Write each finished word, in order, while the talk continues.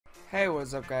Hey,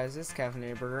 what's up guys, it's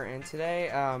Caffeinated Burger, and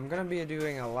today I'm going to be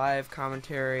doing a live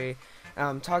commentary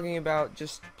talking about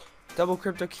just double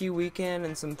Crytokey weekend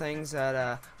and some things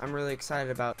that I'm really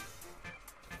excited about.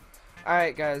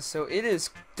 Alright guys, so it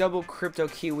is double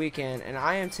Crytokey weekend, and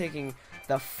I am taking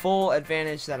the full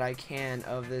advantage that I can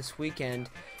of this weekend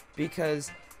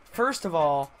because, first of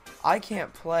all, I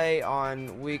can't play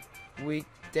on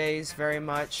weekdays very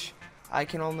much. I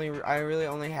really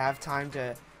only have time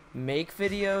to make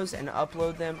videos and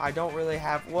upload them. I don't really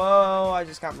have, whoa, I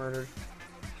just got murdered.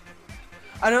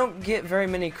 I don't get very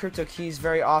many Crytokeys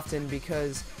very often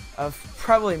because of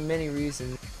probably many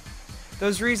reasons.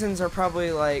 Those reasons are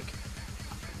probably like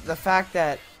the fact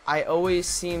that I always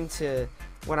seem to,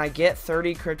 when I get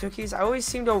 30 Crytokeys, I always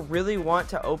seem to really want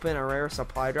to open a rare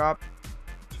supply drop.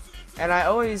 And I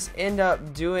always end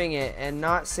up doing it and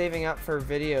not saving up for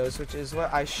videos, which is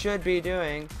what I should be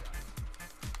doing.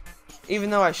 Even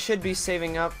though I should be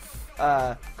saving up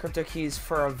Crytokeys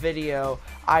for a video,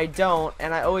 I don't,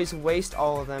 and I always waste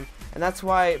all of them, and that's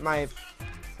why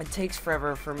it takes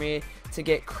forever for me to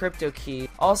get Crytokey.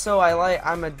 Also,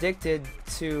 I'm addicted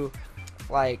to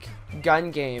like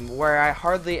gun game, where I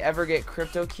hardly ever get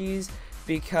Crytokeys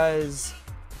because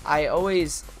I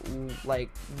always like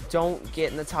don't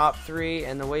get in the top 3,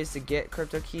 and the ways to get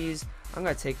Crytokeys, I'm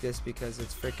gonna take this because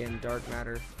it's freaking dark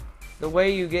matter. The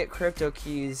way you get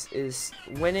Crytokeys is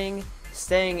winning,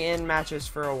 staying in matches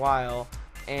for a while,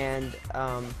 and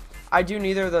I do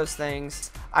neither of those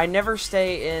things. I never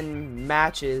stay in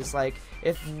matches. Like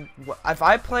if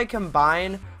I play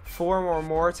combine 4 or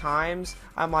more times,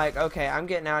 I'm like, okay, I'm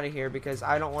getting out of here because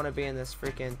I don't want to be in this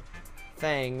freaking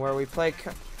thing where we play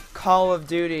Call of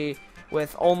Duty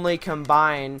with only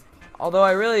combine. Although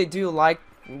I really do like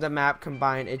the map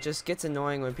combine, it just gets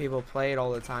annoying when people play it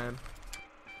all the time.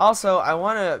 Also, I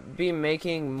want to be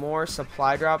making more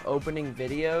supply drop opening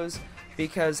videos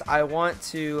because I want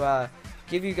to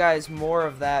give you guys more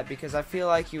of that because I feel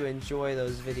like you enjoy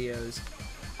those videos.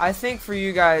 I think for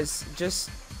you guys,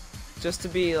 just to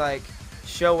be like,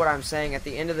 show what I'm saying, at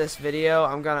the end of this video,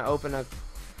 I'm going to open a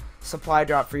supply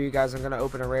drop for you guys. I'm going to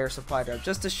open a rare supply drop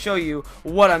just to show you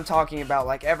what I'm talking about.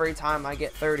 Like every time I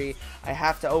get 30, I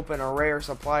have to open a rare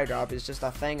supply drop. It's just a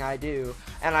thing I do,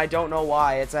 and I don't know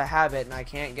why. It's a habit and I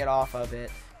can't get off of it.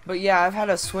 But yeah, I've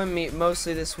had a swim meet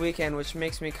mostly this weekend, which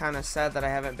makes me kind of sad that I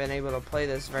haven't been able to play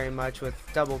this very much with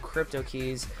double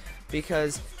Crytokeys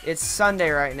because it's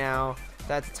Sunday right now.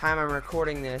 That's the time I'm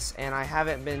recording this, and I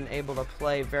haven't been able to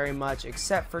play very much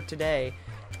except for today,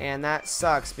 and that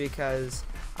sucks because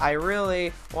I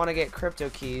really want to get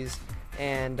Crytokeys,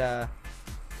 and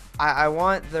I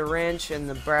want the wrench and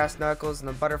the brass knuckles and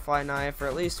the butterfly knife, or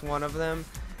at least one of them,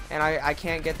 and I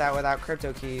can't get that without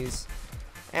Crytokeys.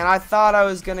 And I thought I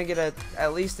was gonna get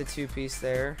at least a 2-piece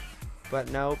there, but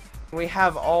nope. We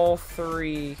have all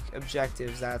 3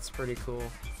 objectives. That's pretty cool.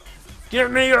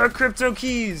 Get me your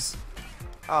Crytokeys!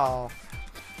 Oh.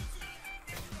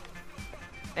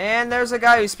 And there's a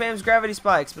guy who spams gravity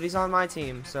spikes, but he's on my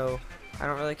team, so I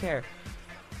don't really care.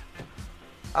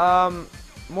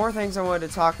 More things I wanted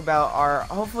to talk about are,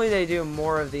 hopefully they do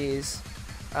more of these,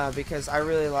 because I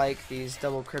really like these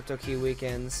double Crytokey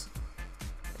weekends,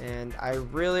 and I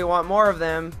really want more of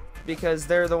them because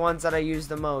they're the ones that I use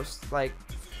the most. Like,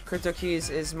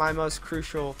 Crytokeys is my most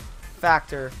crucial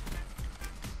factor.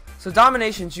 So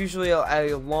domination's usually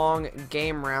a long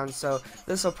game round, so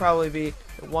this will probably be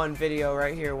one video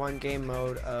right here, one game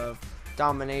mode of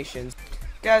domination.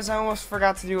 Guys, I almost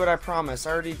forgot to do what I promised.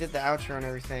 I already did the outro and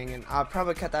everything, and I'll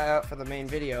probably cut that out for the main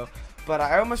video. But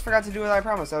I almost forgot to do what I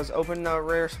promised. I was opening a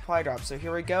rare supply drop. So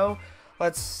here we go.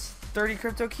 Let's 30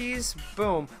 Crytokeys.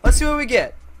 Boom. Let's see what we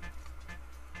get.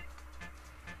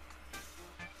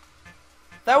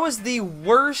 That was the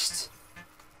worst,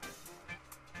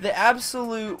 the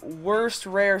absolute worst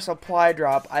rare supply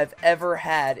drop I've ever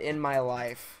had in my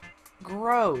life.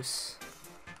 Gross.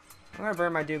 I'm gonna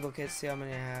burn my duplicates, see how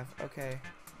many I have. Okay,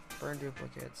 burn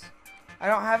duplicates. I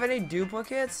don't have any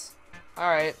duplicates?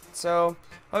 Alright, so,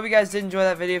 hope you guys did enjoy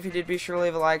that video. If you did, be sure to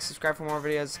leave a like, subscribe for more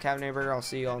videos. It's Caffeinated Burger. I'll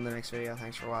see you all in the next video.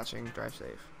 Thanks for watching. Drive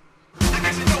safe.